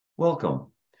Welcome.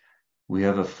 We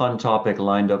have a fun topic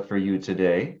lined up for you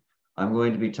today. I'm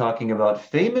going to be talking about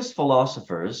famous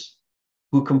philosophers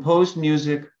who composed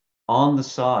music on the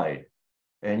side.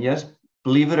 And yes,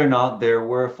 believe it or not, there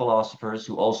were philosophers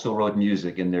who also wrote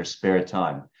music in their spare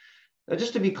time.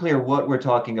 Just to be clear what we're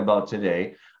talking about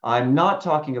today, I'm not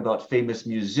talking about famous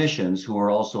musicians who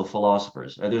are also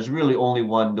philosophers. There's really only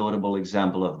one notable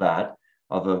example of that,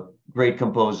 of a great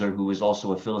composer who was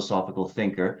also a philosophical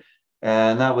thinker,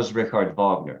 and that was Richard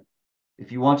Wagner.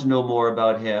 If you want to know more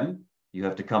about him, you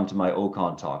have to come to my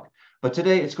Ocon talk. But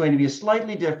today it's going to be a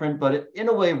slightly different, but in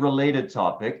a way related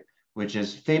topic, which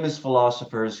is famous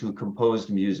philosophers who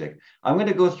composed music. I'm going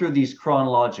to go through these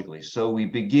chronologically. So we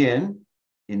begin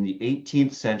in the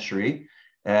 18th century,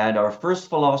 and our first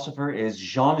philosopher is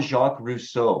Jean-Jacques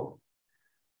Rousseau,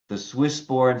 the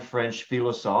Swiss-born French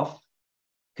philosophe,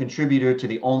 contributor to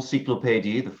the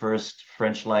Encyclopédie, the first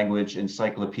French language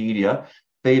encyclopedia,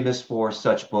 famous for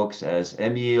such books as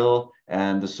Émile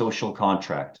and The Social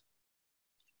Contract.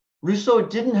 Rousseau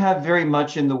didn't have very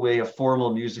much in the way of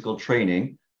formal musical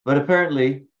training, but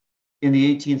apparently in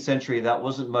the 18th century, that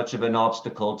wasn't much of an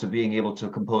obstacle to being able to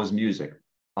compose music,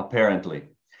 apparently.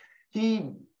 He,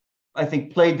 I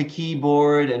think, played the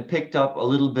keyboard and picked up a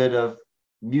little bit of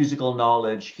musical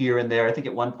knowledge here and there. I think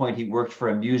at one point he worked for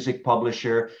a music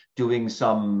publisher doing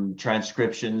some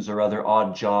transcriptions or other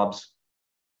odd jobs.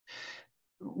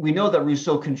 We know that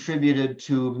Rousseau contributed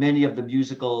to many of the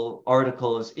musical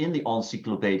articles in the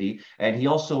Encyclopédie, and he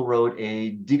also wrote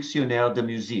a Dictionnaire de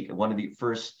musique, one of the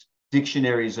first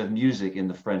dictionaries of music in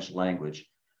the French language.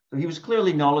 So he was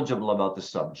clearly knowledgeable about the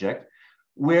subject.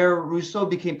 Where Rousseau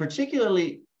became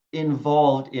particularly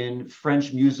involved in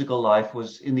French musical life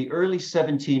was in the early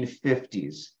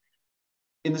 1750s.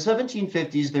 In the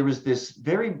 1750s, there was this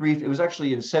very brief, it was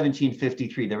actually in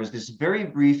 1753, there was this very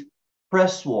brief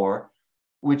press war,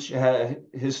 which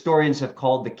historians have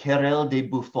called the Querelle des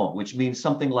Bouffons, which means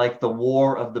something like the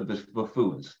War of the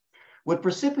Buffoons. What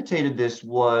precipitated this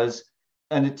was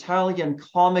an Italian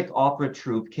comic opera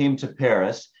troupe came to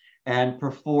Paris and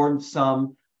performed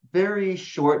some very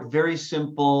short, very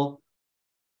simple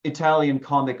Italian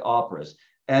comic operas.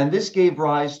 And this gave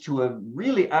rise to a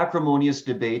really acrimonious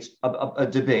debate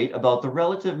about the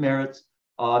relative merits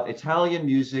of Italian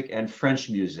music and French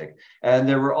music. And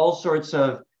there were all sorts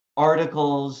of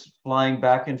articles flying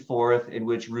back and forth in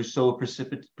which Rousseau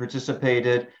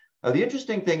participated. The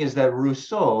interesting thing is that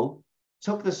Rousseau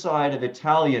took the side of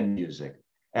Italian music,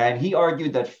 and he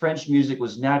argued that French music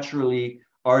was naturally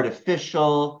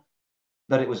artificial,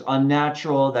 that it was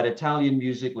unnatural, that Italian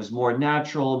music was more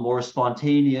natural, more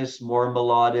spontaneous, more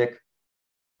melodic.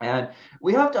 And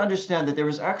we have to understand that there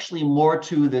was actually more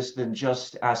to this than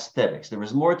just aesthetics. There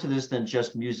was more to this than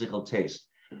just musical taste.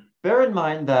 Bear in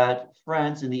mind that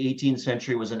France in the 18th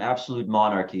century was an absolute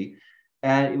monarchy,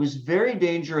 and it was very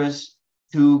dangerous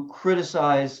to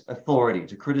criticize authority,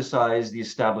 to criticize the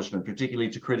establishment, particularly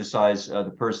to criticize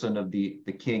the person of the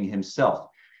king himself.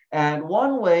 And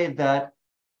one way that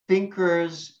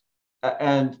thinkers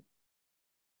and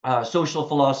social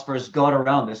philosophers got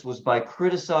around this was by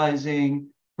criticizing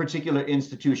particular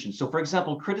institutions. So, for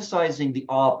example, criticizing the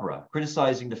opera,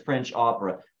 criticizing the French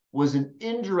opera was an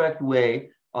indirect way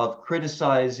of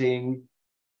criticizing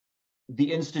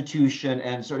the institution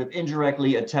and sort of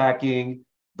indirectly attacking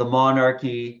the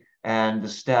monarchy and the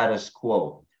status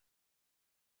quo.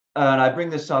 And I bring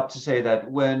this up to say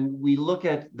that when we look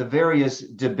at the various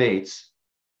debates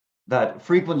that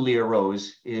frequently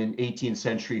arose in 18th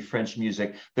century French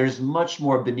music, there's much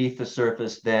more beneath the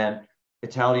surface than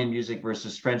Italian music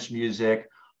versus French music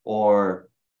or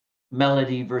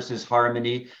melody versus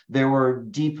harmony. There were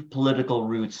deep political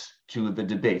roots to the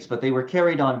debates, but they were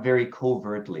carried on very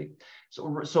covertly.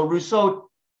 So Rousseau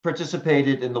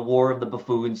participated in the War of the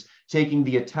Buffoons, taking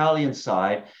the Italian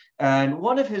side. And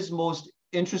one of his most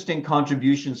interesting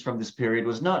contributions from this period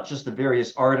was not just the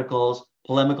various articles,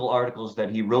 polemical articles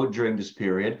that he wrote during this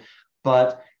period,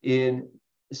 but in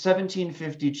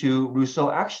 1752, Rousseau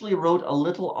actually wrote a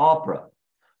little opera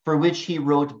for which he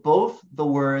wrote both the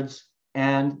words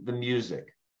and the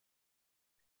music.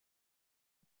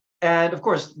 And of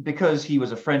course, because he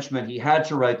was a Frenchman, he had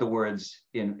to write the words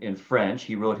in French.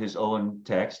 He wrote his own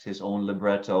text, his own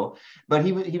libretto, but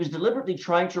he was deliberately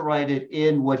trying to write it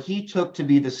in what he took to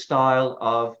be the style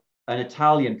of an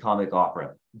Italian comic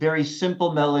opera. Very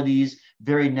simple melodies,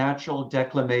 very natural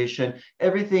declamation,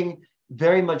 everything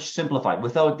very much simplified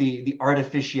without the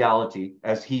artificiality,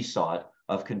 as he saw it,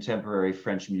 of contemporary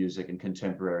French music and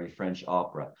contemporary French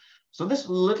opera. So this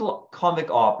little comic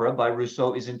opera by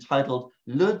Rousseau is entitled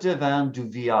Le Devin du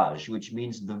Village, which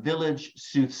means the village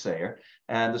soothsayer.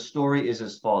 And the story is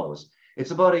as follows.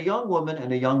 It's about a young woman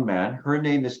and a young man. Her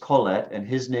name is Colette, and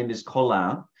his name is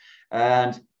Colin.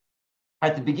 And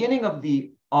at the beginning of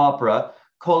the opera,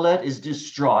 Colette is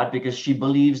distraught because she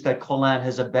believes that Colin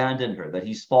has abandoned her, that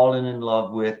he's fallen in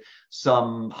love with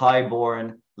some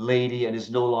highborn lady and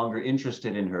is no longer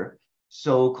interested in her.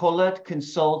 So Colette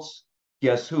consults,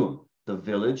 guess whom? The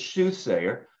village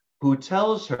soothsayer, who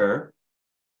tells her,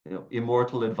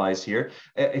 immortal advice here,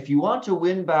 if you want to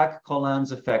win back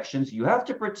Colin's affections, you have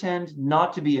to pretend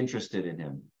not to be interested in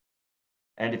him.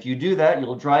 And if you do that,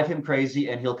 you'll drive him crazy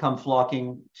and he'll come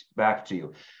flocking back to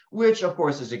you, which, of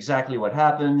course, is exactly what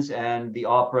happens. And the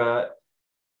opera,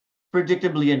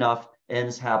 predictably enough,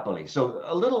 ends happily. So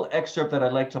a little excerpt that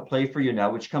I'd like to play for you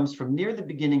now, which comes from near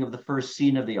the beginning of the first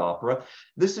scene of the opera.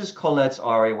 This is Colette's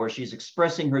aria, where she's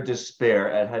expressing her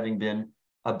despair at having been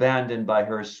abandoned by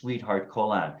her sweetheart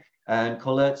Colin. And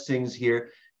Colette sings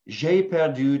here, J'ai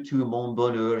perdu tout mon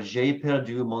bonheur, j'ai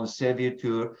perdu mon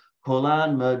serviteur,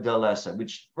 Colin me délaisse,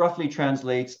 which roughly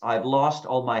translates, I've lost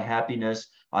all my happiness,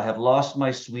 I have lost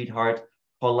my sweetheart,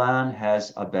 Colin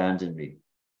has abandoned me.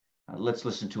 Now, let's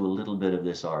listen to a little bit of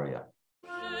this aria.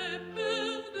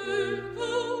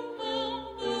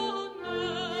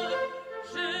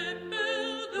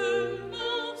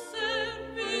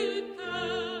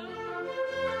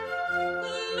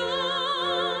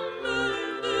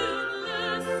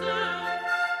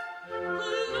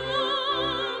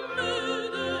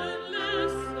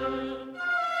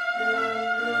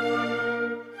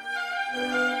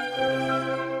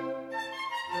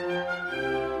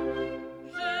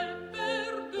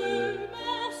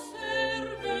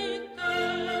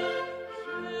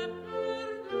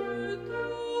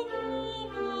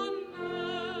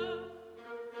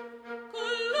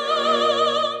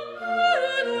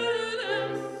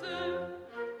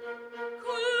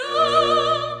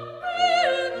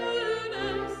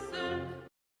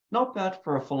 Not bad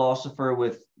for a philosopher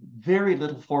with very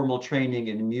little formal training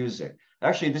in music.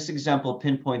 Actually, this example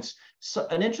pinpoints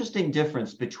an interesting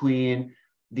difference between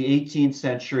the 18th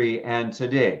century and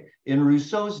today. In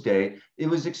Rousseau's day, it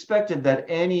was expected that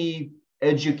any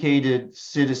educated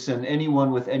citizen,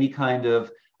 anyone with any kind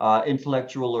of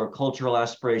intellectual or cultural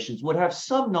aspirations, would have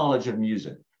some knowledge of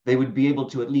music. They would be able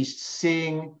to at least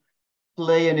sing,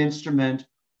 play an instrument,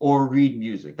 or read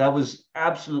music. That was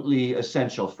absolutely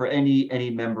essential for any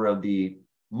member of the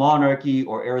monarchy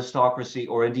or aristocracy,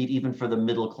 or indeed even for the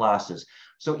middle classes.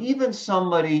 So even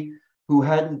somebody who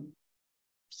hadn't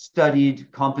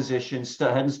studied composition,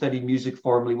 hadn't studied music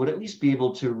formally, would at least be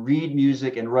able to read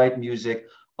music and write music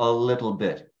a little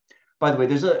bit. By the way,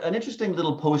 there's an interesting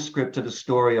little postscript to the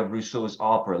story of Rousseau's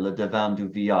opera, Le Devin du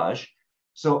Village.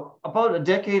 So about a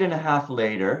decade and a half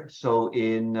later, so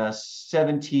in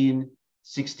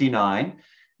 1769,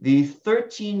 the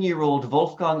 13-year-old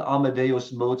Wolfgang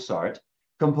Amadeus Mozart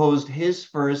composed his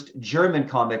first German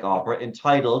comic opera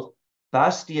entitled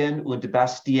Bastien und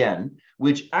Bastienne,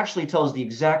 which actually tells the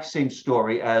exact same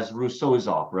story as Rousseau's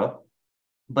opera,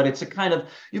 but it's a kind of,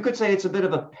 you could say it's a bit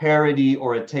of a parody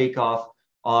or a takeoff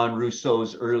on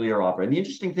Rousseau's earlier opera. And the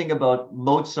interesting thing about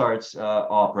Mozart's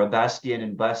opera, Bastien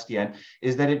and Bastienne,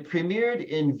 is that it premiered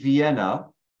in Vienna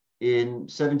in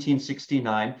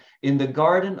 1769 in the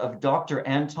garden of Dr.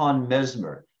 Anton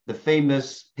Mesmer, the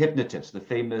famous hypnotist, the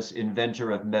famous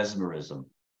inventor of mesmerism.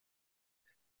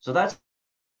 So that's,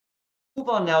 move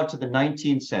on now to the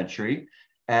 19th century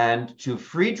and to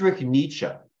Friedrich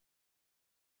Nietzsche,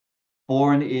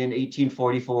 born in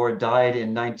 1844, died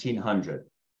in 1900.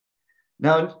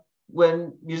 Now,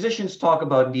 when musicians talk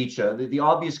about Nietzsche, the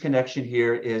obvious connection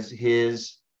here is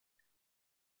his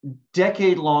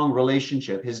decade-long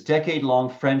relationship, his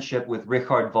decade-long friendship with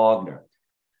Richard Wagner.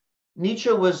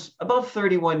 Nietzsche was about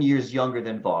 31 years younger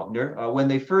than Wagner. When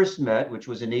they first met, which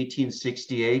was in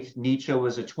 1868, Nietzsche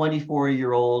was a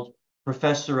 24-year-old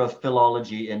professor of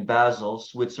philology in Basel,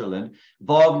 Switzerland.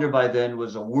 Wagner by then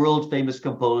was a world-famous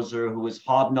composer who was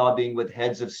hobnobbing with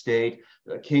heads of state.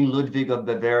 King Ludwig of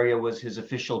Bavaria was his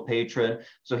official patron.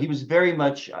 So he was very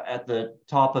much at the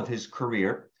top of his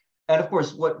career. And of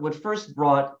course, what first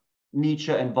brought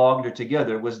Nietzsche and Wagner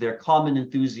together was their common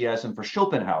enthusiasm for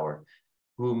Schopenhauer,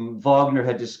 whom Wagner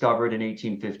had discovered in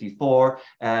 1854.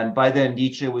 And by then,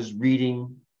 Nietzsche was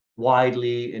reading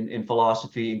widely in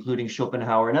philosophy, including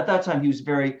Schopenhauer. And at that time, he was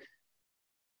very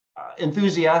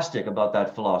enthusiastic about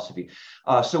that philosophy.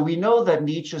 So we know that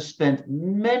Nietzsche spent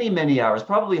many, many hours,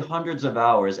 probably hundreds of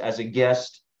hours, as a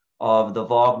guest of the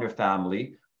Wagner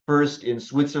family, first in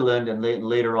Switzerland and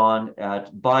later on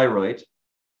at Bayreuth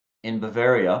in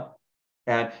Bavaria.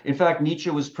 And in fact,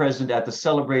 Nietzsche was present at the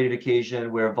celebrated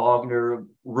occasion where Wagner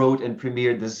wrote and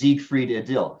premiered the Siegfried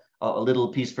Idyll, a little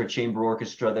piece for chamber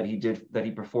orchestra that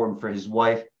he performed for his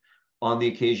wife on the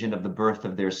occasion of the birth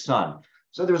of their son.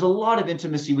 So there was a lot of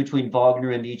intimacy between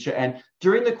Wagner and Nietzsche. And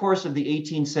during the course of the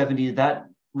 1870s, that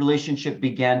relationship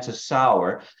began to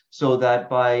sour, so that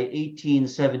by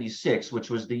 1876, which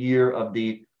was the year of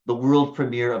the world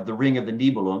premiere of The Ring of the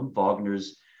Nibelung,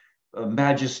 Wagner's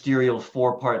magisterial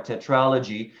four-part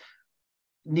tetralogy,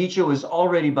 Nietzsche was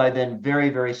already by then very,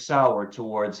 very sour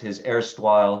towards his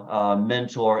erstwhile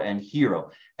mentor and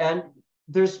hero. And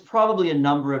there's probably a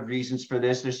number of reasons for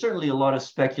this. There's certainly a lot of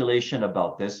speculation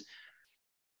about this.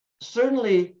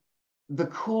 Certainly, the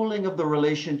cooling of the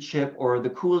relationship, or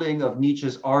the cooling of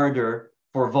Nietzsche's ardor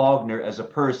for Wagner as a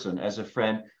person, as a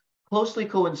friend, closely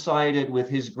coincided with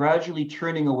his gradually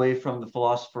turning away from the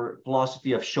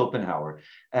philosophy of Schopenhauer.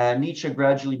 And Nietzsche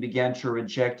gradually began to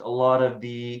reject a lot of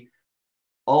the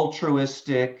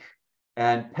altruistic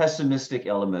and pessimistic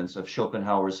elements of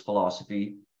Schopenhauer's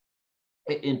philosophy,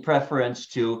 in preference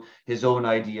to his own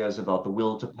ideas about the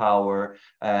will to power,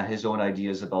 his own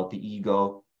ideas about the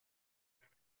ego.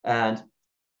 And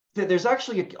there's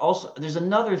actually also, there's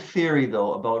another theory,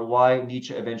 though, about why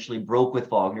Nietzsche eventually broke with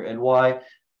Wagner, and why,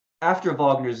 after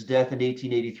Wagner's death in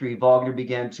 1883, Wagner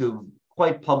began to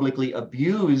quite publicly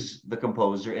abuse the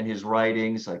composer in his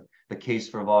writings, like The Case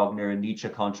for Wagner and Nietzsche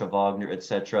contra Wagner,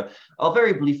 etc. I'll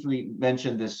very briefly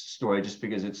mention this story just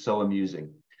because it's so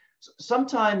amusing.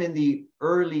 Sometime in the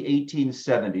early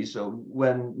 1870s, so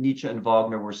when Nietzsche and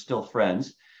Wagner were still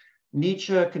friends,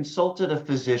 Nietzsche consulted a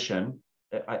physician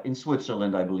in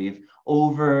Switzerland, I believe,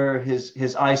 over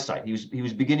his eyesight. He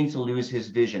was beginning to lose his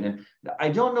vision. And I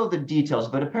don't know the details,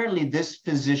 but apparently this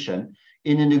physician,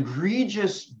 in an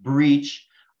egregious breach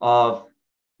of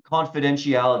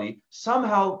confidentiality,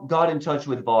 somehow got in touch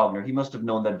with Wagner. He must have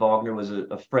known that Wagner was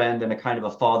a friend and a kind of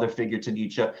a father figure to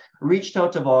Nietzsche, reached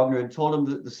out to Wagner and told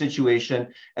him the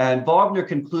situation. And Wagner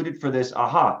concluded for this,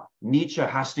 aha, Nietzsche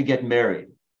has to get married.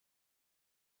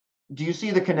 Do you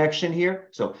see the connection here?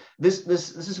 So this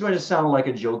is going to sound like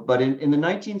a joke, but in the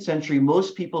 19th century,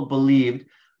 most people believed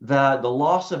that the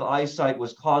loss of eyesight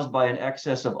was caused by an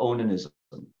excess of onanism.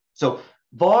 So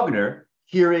Wagner,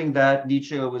 hearing that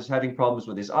Nietzsche was having problems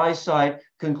with his eyesight,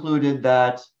 concluded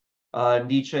that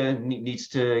Nietzsche needs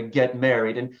to get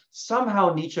married. And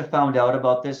somehow Nietzsche found out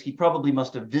about this. He probably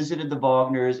must have visited the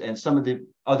Wagners, and some of the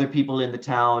other people in the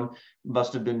town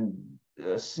must have been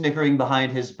snickering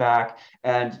behind his back.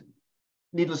 And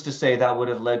needless to say, that would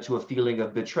have led to a feeling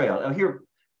of betrayal. Now here,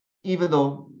 even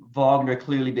though Wagner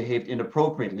clearly behaved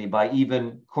inappropriately by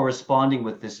even corresponding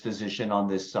with this physician on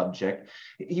this subject,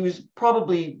 he was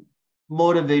probably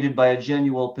motivated by a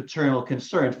genuine paternal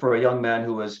concern for a young man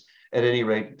who was, at any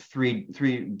rate,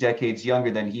 three decades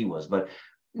younger than he was. But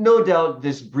no doubt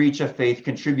this breach of faith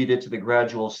contributed to the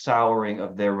gradual souring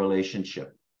of their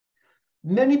relationship.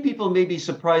 Many people may be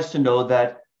surprised to know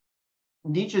that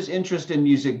Nietzsche's interest in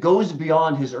music goes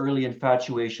beyond his early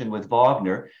infatuation with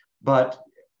Wagner, but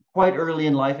quite early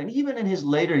in life, and even in his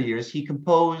later years, he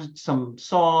composed some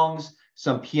songs,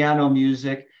 some piano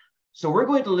music. So we're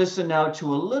going to listen now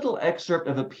to a little excerpt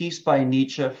of a piece by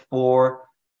Nietzsche for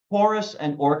chorus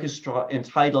and orchestra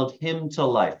entitled Hymn to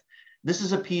Life. This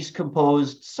is a piece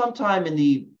composed sometime in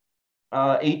the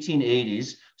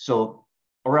 1880s, so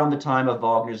around the time of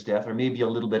Wagner's death, or maybe a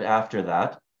little bit after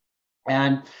that.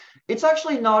 And it's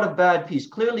actually not a bad piece.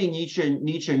 Clearly,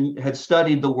 Nietzsche had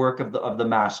studied the work of the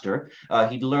master.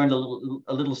 He'd learned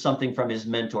a little something from his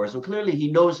mentor. So clearly,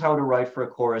 he knows how to write for a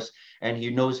chorus, and he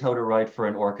knows how to write for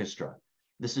an orchestra.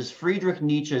 This is Friedrich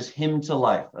Nietzsche's Hymn to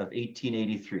Life of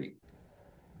 1883.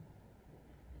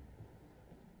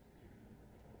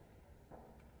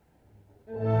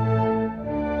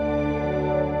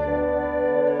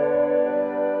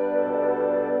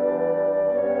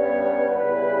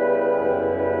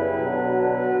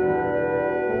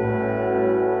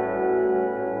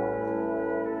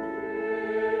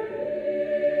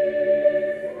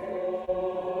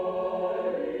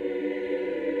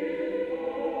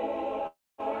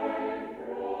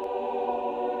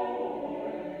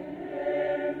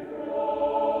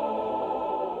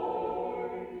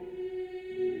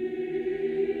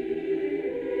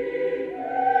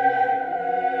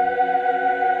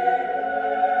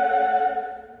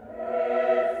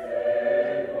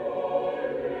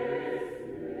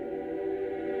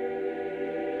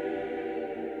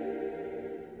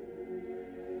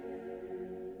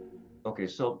 Okay,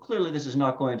 so clearly this is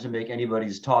not going to make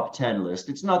anybody's top 10 list.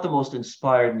 It's not the most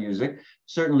inspired music,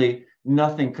 certainly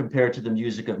nothing compared to the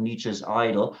music of Nietzsche's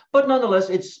idol, but nonetheless,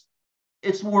 it's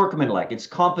it's workmanlike, it's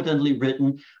competently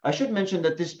written. I should mention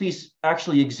that this piece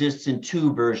actually exists in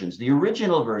two versions. The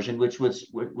original version, which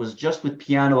was just with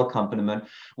piano accompaniment,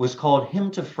 was called Hymn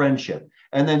to Friendship.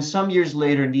 And then some years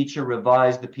later, Nietzsche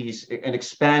revised the piece and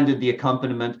expanded the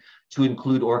accompaniment to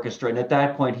include orchestra. And at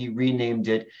that point, he renamed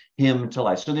it Hymn to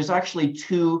Life. So there's actually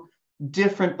two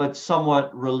different but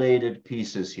somewhat related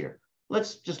pieces here.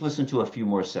 Let's just listen to a few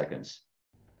more seconds.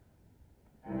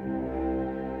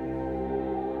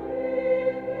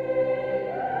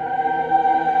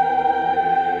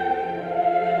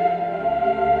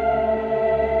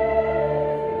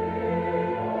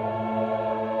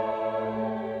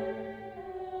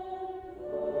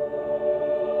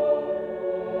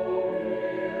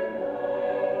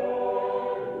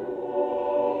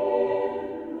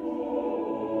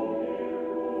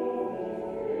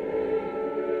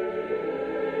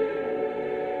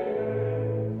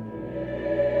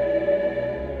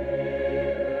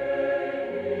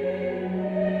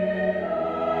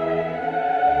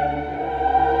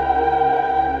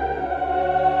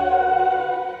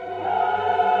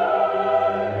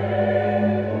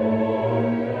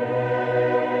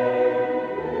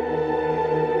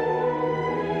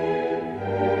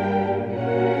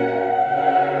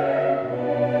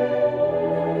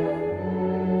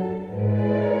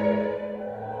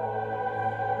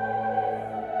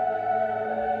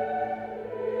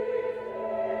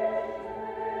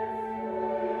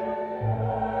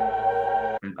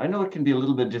 I know it can be a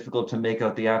little bit difficult to make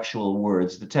out the actual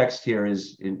words. The text here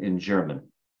is in German.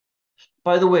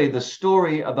 By the way, the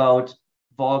story about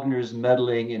Wagner's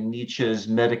meddling in Nietzsche's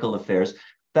medical affairs,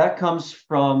 that comes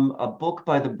from a book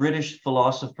by the British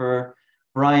philosopher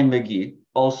Brian McGee,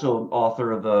 also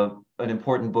author of an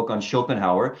important book on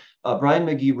Schopenhauer. Brian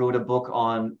McGee wrote a book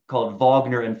called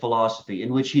Wagner and Philosophy,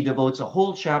 in which he devotes a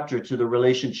whole chapter to the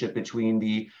relationship between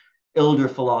the elder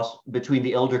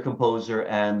composer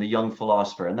and the young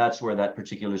philosopher, and that's where that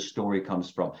particular story comes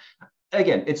from.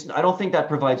 Again, I don't think that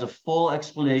provides a full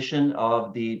explanation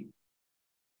of the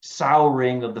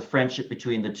souring of the friendship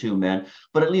between the two men,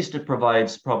 but at least it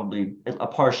provides probably a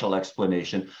partial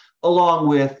explanation, along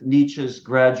with Nietzsche's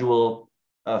gradual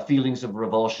feelings of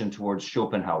revulsion towards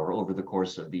Schopenhauer over the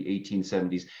course of the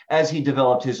 1870s, as he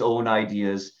developed his own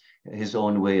ideas, his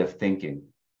own way of thinking.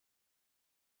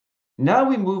 Now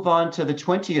we move on to the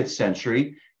 20th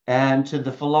century and to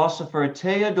the philosopher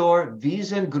Theodor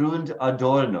Wiesengrund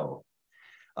Adorno.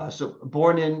 So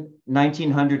born in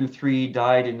 1903,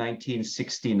 died in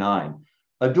 1969.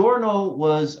 Adorno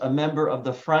was a member of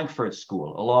the Frankfurt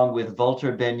School, along with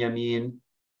Walter Benjamin,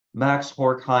 Max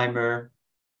Horkheimer,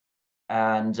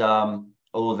 and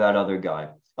that other guy,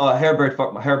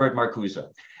 Herbert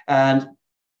Marcuse. And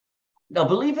now,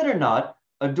 believe it or not,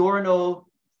 Adorno,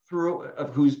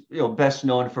 who's best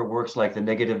known for works like the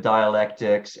Negative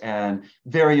Dialectics and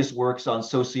various works on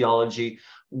sociology,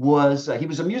 he was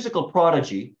a musical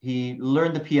prodigy. He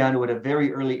learned the piano at a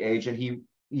very early age, and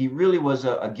he really was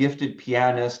a gifted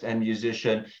pianist and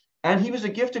musician. And he was a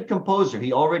gifted composer.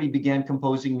 He already began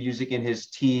composing music in his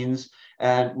teens,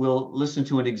 and we'll listen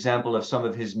to an example of some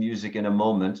of his music in a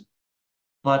moment.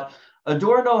 But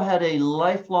Adorno had a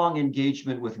lifelong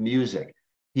engagement with music.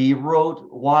 He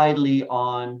wrote widely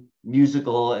on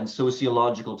musical and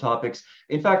sociological topics.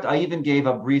 In fact, I even gave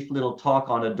a brief little talk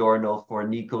on Adorno for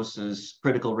Nikos's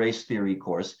critical race theory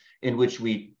course, in which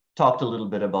we talked a little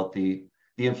bit about the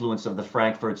influence of the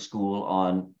Frankfurt School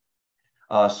on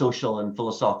social and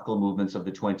philosophical movements of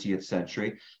the 20th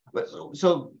century.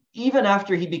 So even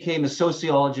after he became a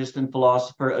sociologist and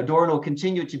philosopher, Adorno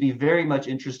continued to be very much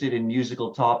interested in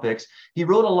musical topics. He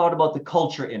wrote a lot about the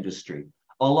culture industry,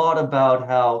 a lot about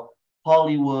how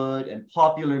Hollywood and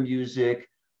popular music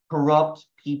corrupt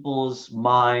people's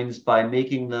minds by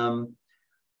making them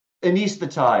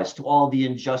anesthetized to all the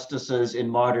injustices in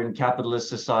modern capitalist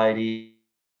society,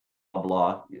 blah,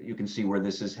 blah. You can see where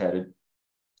this is headed.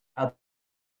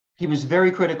 He was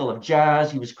very critical of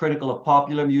jazz. He was critical of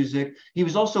popular music. He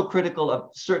was also critical of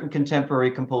certain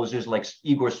contemporary composers like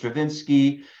Igor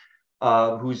Stravinsky,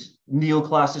 whose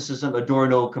neoclassicism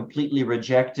Adorno completely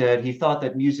rejected. He thought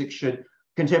that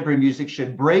contemporary music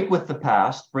should break with the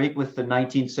past, break with the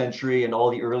 19th century and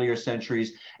all the earlier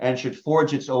centuries, and should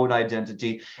forge its own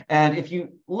identity. And if you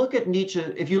look at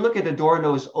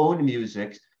Adorno's own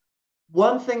music,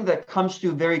 one thing that comes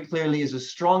through very clearly is a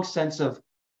strong sense of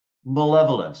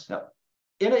malevolence. Now,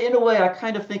 in a way, I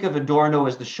kind of think of Adorno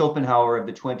as the Schopenhauer of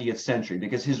the 20th century,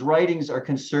 because his writings are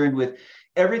concerned with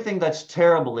everything that's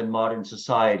terrible in modern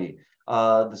society.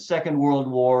 The Second World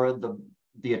War,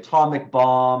 the atomic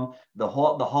bomb, the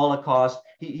Holocaust.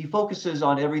 He focuses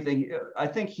on everything. I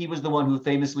think he was the one who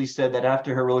famously said that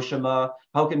after Hiroshima,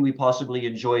 how can we possibly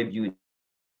enjoy beauty?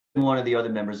 One of the other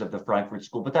members of the Frankfurt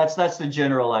School, but that's the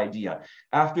general idea.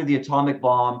 After the atomic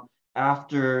bomb,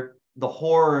 after the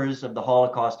horrors of the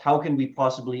Holocaust, how can we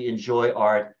possibly enjoy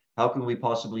art? How can we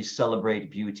possibly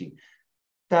celebrate beauty?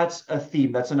 That's a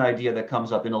theme, that's an idea that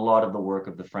comes up in a lot of the work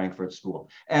of the Frankfurt School.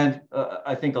 And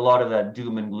I think a lot of that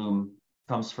doom and gloom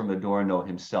comes from Adorno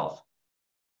himself.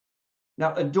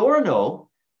 Now, Adorno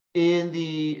in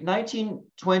the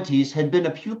 1920s had been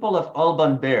a pupil of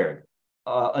Alban Berg,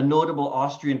 a notable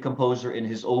Austrian composer in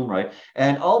his own right.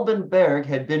 And Alban Berg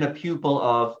had been a pupil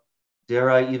of, dare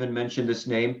I even mention this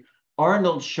name,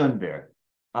 Arnold Schoenberg.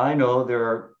 I know there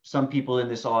are some people in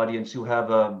this audience who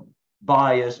have a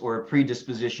bias or a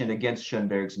predisposition against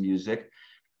Schoenberg's music,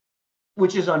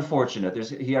 which is unfortunate.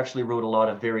 He actually wrote a lot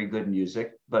of very good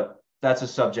music, but that's a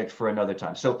subject for another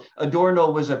time. So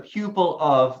Adorno was a pupil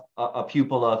of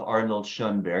Arnold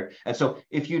Schoenberg. And so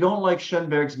if you don't like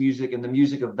Schoenberg's music and the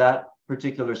music of that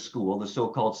particular school, the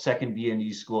so-called Second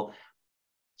Viennese School,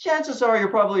 chances are you're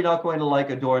probably not going to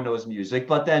like Adorno's music,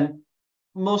 but then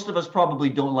most of us probably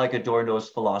don't like Adorno's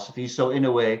philosophy. So in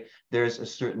a way, there's a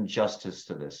certain justice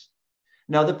to this.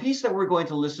 Now, the piece that we're going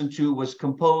to listen to was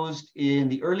composed in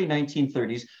the early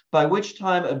 1930s, by which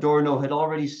time Adorno had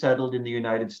already settled in the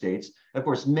United States. Of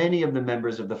course, many of the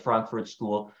members of the Frankfurt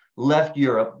School left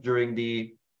Europe during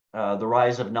the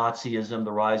rise of Nazism,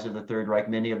 the rise of the Third Reich.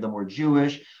 Many of them were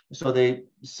Jewish, so they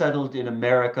settled in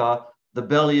America, the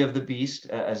belly of the beast,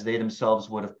 as they themselves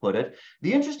would have put it.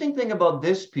 The interesting thing about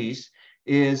this piece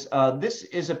is this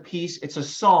is a piece, it's a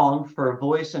song for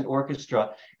voice and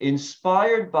orchestra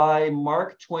inspired by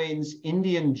Mark Twain's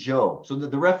Indian Joe. So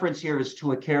the reference here is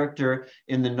to a character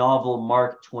in the novel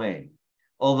Mark Twain.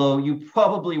 Although you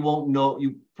probably won't know,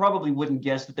 you probably wouldn't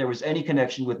guess that there was any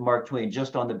connection with Mark Twain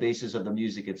just on the basis of the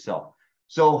music itself.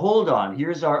 So hold on,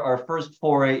 here's our first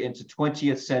foray into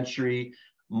 20th century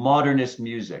modernist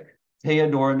music.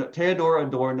 Theodore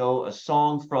Adorno, a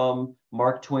song from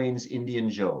Mark Twain's Indian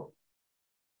Joe.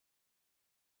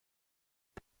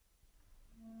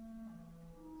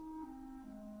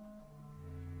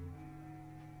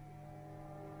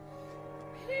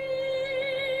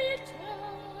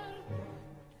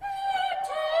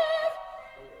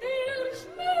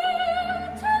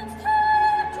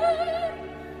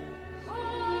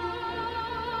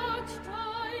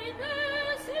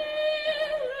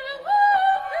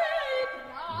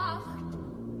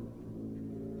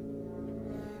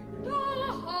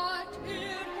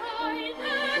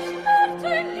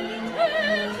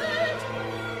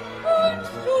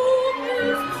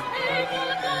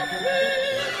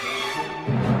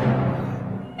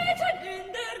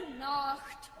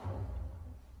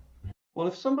 Well,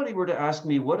 if somebody were to ask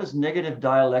me, what does negative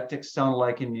dialectics sound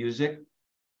like in music?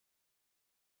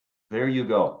 There you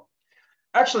go.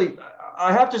 Actually,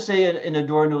 I have to say in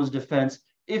Adorno's defense,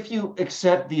 if you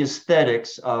accept the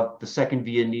aesthetics of the Second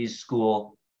Viennese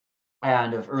School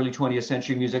and of early 20th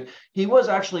century music, he was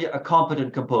actually a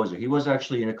competent composer. He was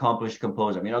actually an accomplished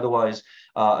composer. I mean, otherwise,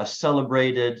 a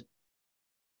celebrated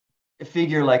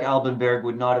figure like Alban Berg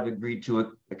would not have agreed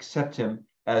to accept him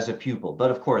as a pupil. But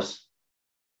of course,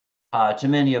 to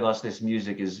many of us, this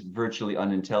music is virtually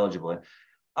unintelligible. And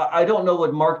I don't know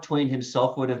what Mark Twain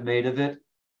himself would have made of it.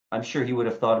 I'm sure he would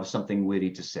have thought of something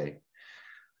witty to say.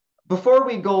 Before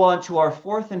we go on to our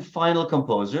fourth and final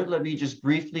composer, let me just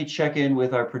briefly check in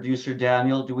with our producer,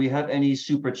 Daniel. Do we have any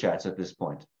super chats at this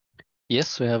point?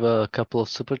 Yes, we have a couple of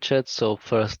super chats. So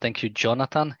first, thank you,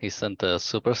 Jonathan. He sent a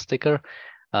super sticker.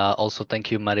 Also,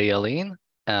 thank you, Maria-Leen.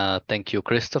 Thank you,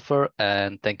 Christopher.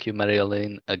 And thank you,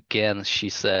 Maria-Leen. Again, she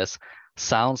says,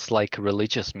 sounds like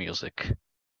religious music.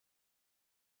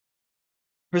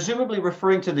 Presumably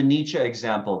referring to the Nietzsche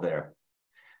example there.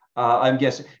 I'm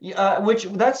guessing, which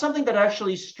that's something that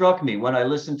actually struck me when I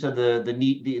listened to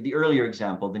the earlier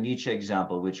example, the Nietzsche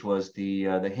example, which was the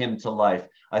hymn to life.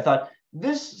 I thought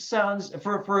this sounds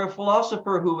for a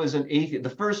philosopher who was an atheist, the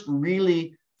first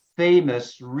really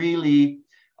famous, really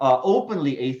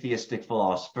openly atheistic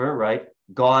philosopher, right?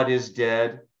 God is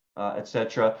dead,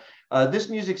 etc. This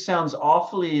music sounds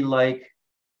awfully like.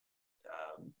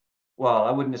 Well,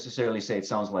 I wouldn't necessarily say it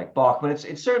sounds like Bach, but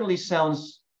it certainly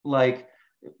sounds like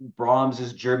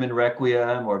Brahms's German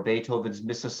Requiem or Beethoven's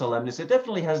Missa Solemnis. It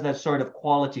definitely has that sort of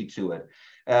quality to it.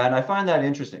 And I find that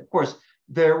interesting. Of course,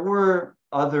 there were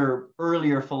other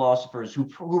earlier philosophers who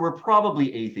were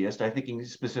probably atheist. I'm thinking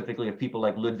specifically of people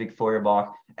like Ludwig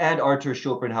Feuerbach and Arthur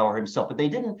Schopenhauer himself, but they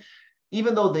didn't,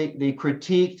 even though they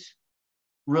critiqued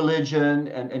religion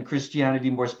and Christianity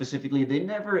more specifically, they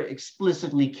never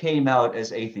explicitly came out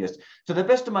as atheists. To the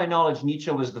best of my knowledge,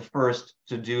 Nietzsche was the first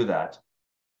to do that.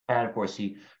 And of course,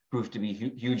 he proved to be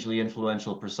hugely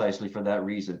influential precisely for that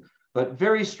reason. But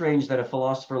very strange that a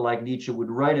philosopher like Nietzsche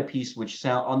would write a piece which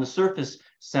on the surface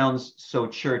sounds so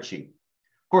churchy.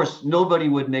 Of course, nobody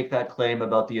would make that claim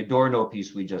about the Adorno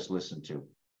piece we just listened to.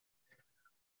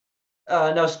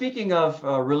 Now, speaking of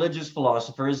religious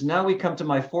philosophers, now we come to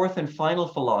my fourth and final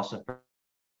philosopher,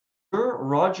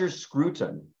 Roger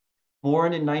Scruton,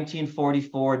 born in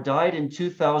 1944, died in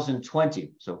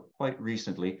 2020, so quite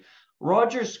recently.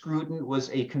 Roger Scruton was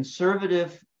a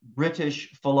conservative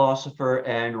British philosopher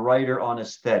and writer on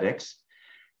aesthetics.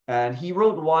 And he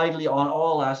wrote widely on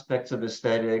all aspects of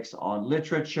aesthetics, on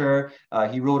literature.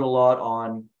 He wrote a lot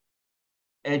on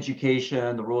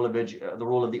education, the role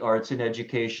of the arts in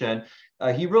education.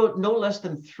 He wrote no less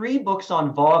than 3 books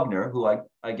on Wagner, who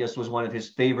I guess was one of his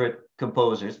favorite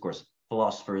composers. Of course,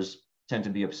 philosophers tend to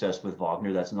be obsessed with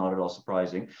Wagner. That's not at all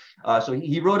surprising. So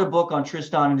he wrote a book on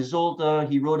Tristan and Isolde.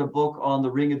 He wrote a book on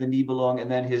the Ring of the Nibelung, and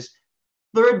then his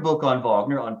third book on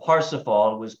Wagner, on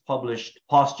Parsifal, was published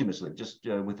posthumously just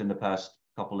within the past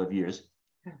couple of years.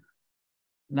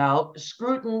 Now,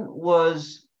 Scruton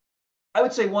was, I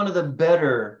would say, one of the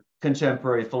better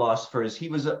contemporary philosophers. He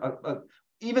was,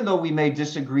 even though we may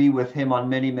disagree with him on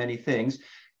many, many things,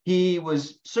 he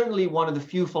was certainly one of the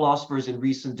few philosophers in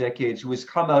recent decades who has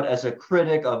come out as a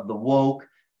critic of the woke,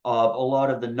 of a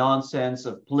lot of the nonsense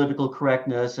of political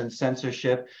correctness and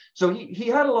censorship. So he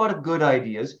had a lot of good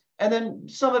ideas. And then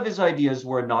some of his ideas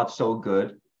were not so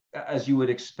good, as you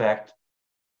would expect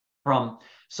from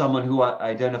someone who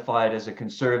identified as a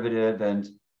conservative.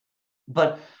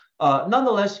 But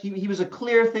nonetheless, he was a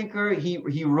clear thinker.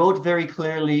 He wrote very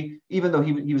clearly, even though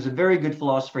he was a very good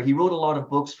philosopher. He wrote a lot of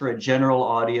books for a general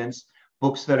audience,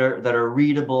 books that are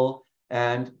readable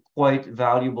and quite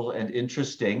valuable and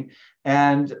interesting.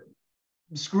 And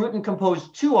Scruton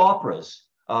composed 2 operas.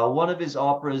 One of his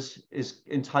operas is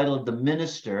entitled The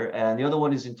Minister, and the other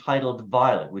one is entitled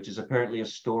Violet, which is apparently a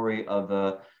story of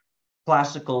a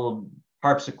classical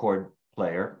harpsichord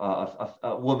player,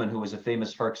 a woman who was a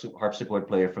famous harpsichord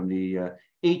player from the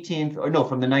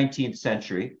 19th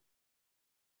century.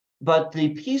 But the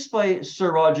piece by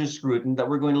Sir Roger Scruton that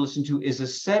we're going to listen to is a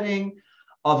setting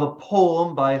of a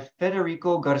poem by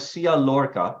Federico Garcia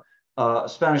Lorca, a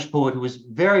Spanish poet who was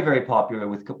very, very popular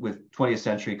with 20th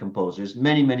century composers.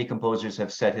 Many, many composers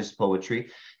have set his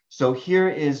poetry. So here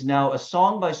is now a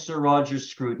song by Sir Roger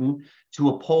Scruton to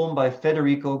a poem by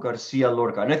Federico Garcia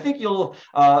Lorca. And I think you'll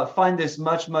find this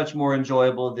much, much more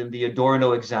enjoyable than the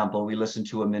Adorno example we listened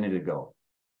to a minute ago.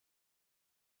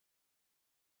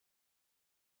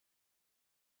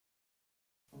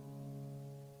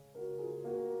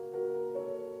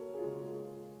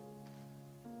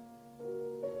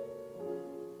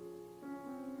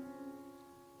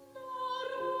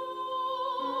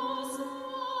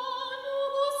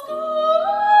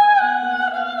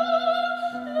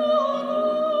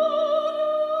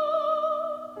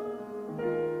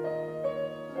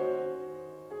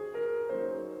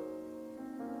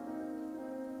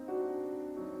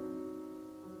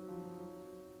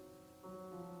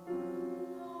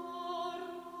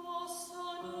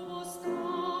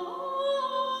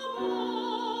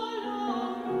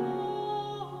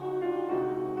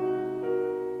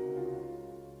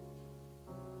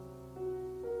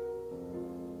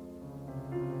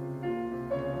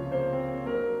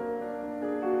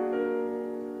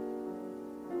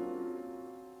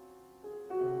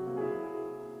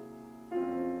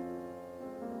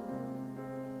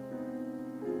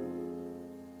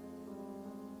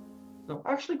 So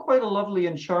actually quite a lovely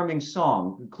and charming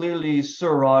song. Clearly,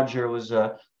 Sir Roger was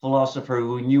a philosopher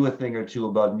who knew a thing or two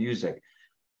about music.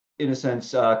 In a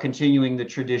sense, continuing the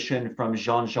tradition from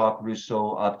Jean-Jacques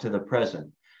Rousseau up to the present.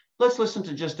 Let's listen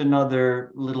to just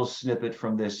another little snippet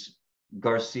from this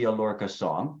Garcia Lorca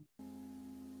song.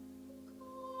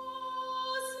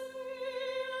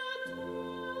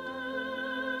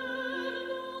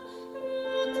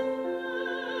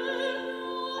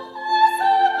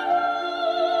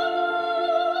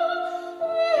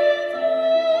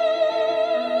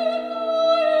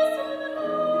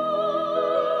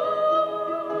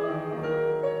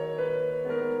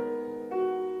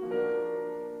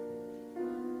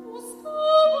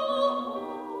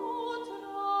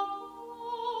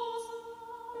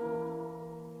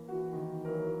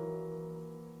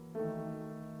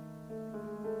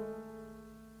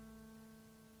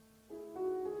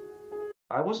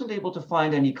 I wasn't able to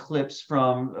find any clips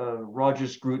from Roger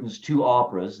Scruton's two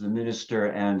operas, The Minister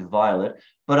and Violet,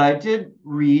 but I did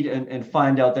read and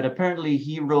find out that apparently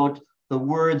he wrote the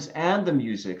words and the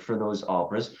music for those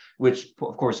operas, which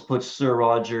of course puts Sir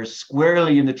Roger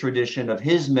squarely in the tradition of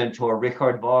his mentor,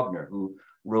 Richard Wagner, who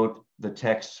wrote the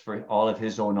texts for all of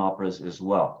his own operas as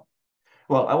well.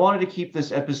 Well, I wanted to keep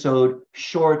this episode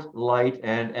short, light,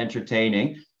 and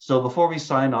entertaining. So before we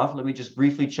sign off, let me just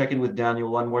briefly check in with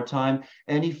Daniel one more time.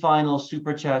 Any final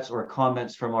super chats or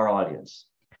comments from our audience?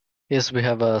 Yes, we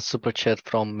have a super chat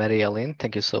from Mary Ellen.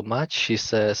 Thank you so much. She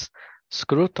says,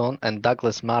 Scruton and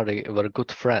Douglas Murray were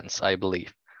good friends, I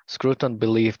believe. Scruton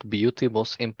believed beauty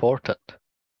was important.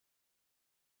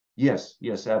 Yes,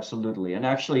 yes, absolutely. And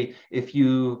actually, if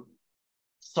you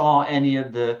saw any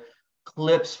of the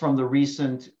clips from the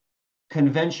recent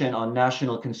convention on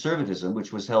national conservatism,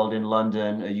 which was held in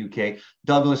London, UK,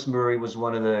 Douglas Murray was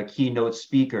one of the keynote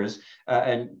speakers,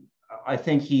 and I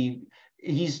think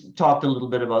he's talked a little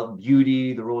bit about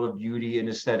beauty, the role of beauty in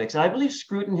aesthetics, and I believe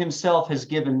Scruton himself has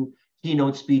given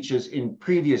keynote speeches in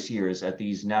previous years at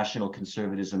these national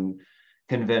conservatism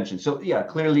conventions. So yeah,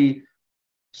 clearly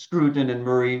Scruton and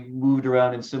Murray moved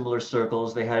around in similar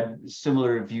circles. They had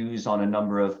similar views on a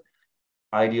number of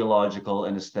ideological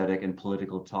and aesthetic and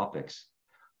political topics.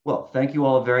 Well, thank you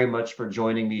all very much for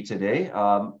joining me today.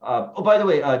 Oh, by the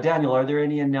way, Daniel, are there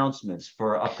any announcements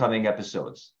for upcoming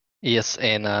episodes? Yes,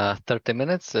 in 30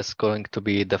 minutes, there's going to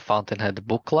be the Fountainhead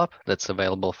Book Club that's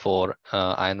available for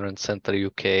Ayn Rand Center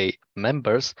UK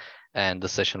members. And the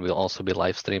session will also be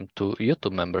live streamed to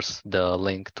YouTube members. The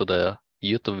link to the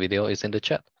YouTube video is in the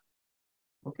chat.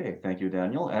 Okay, thank you,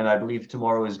 Daniel. And I believe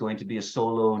tomorrow is going to be a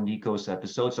solo Nikos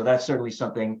episode. So that's certainly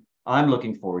something I'm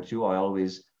looking forward to. I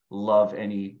always love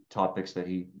any topics that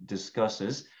he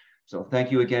discusses. So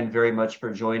thank you again very much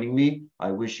for joining me.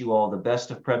 I wish you all the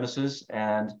best of premises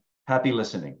and happy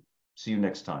listening. See you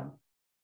next time.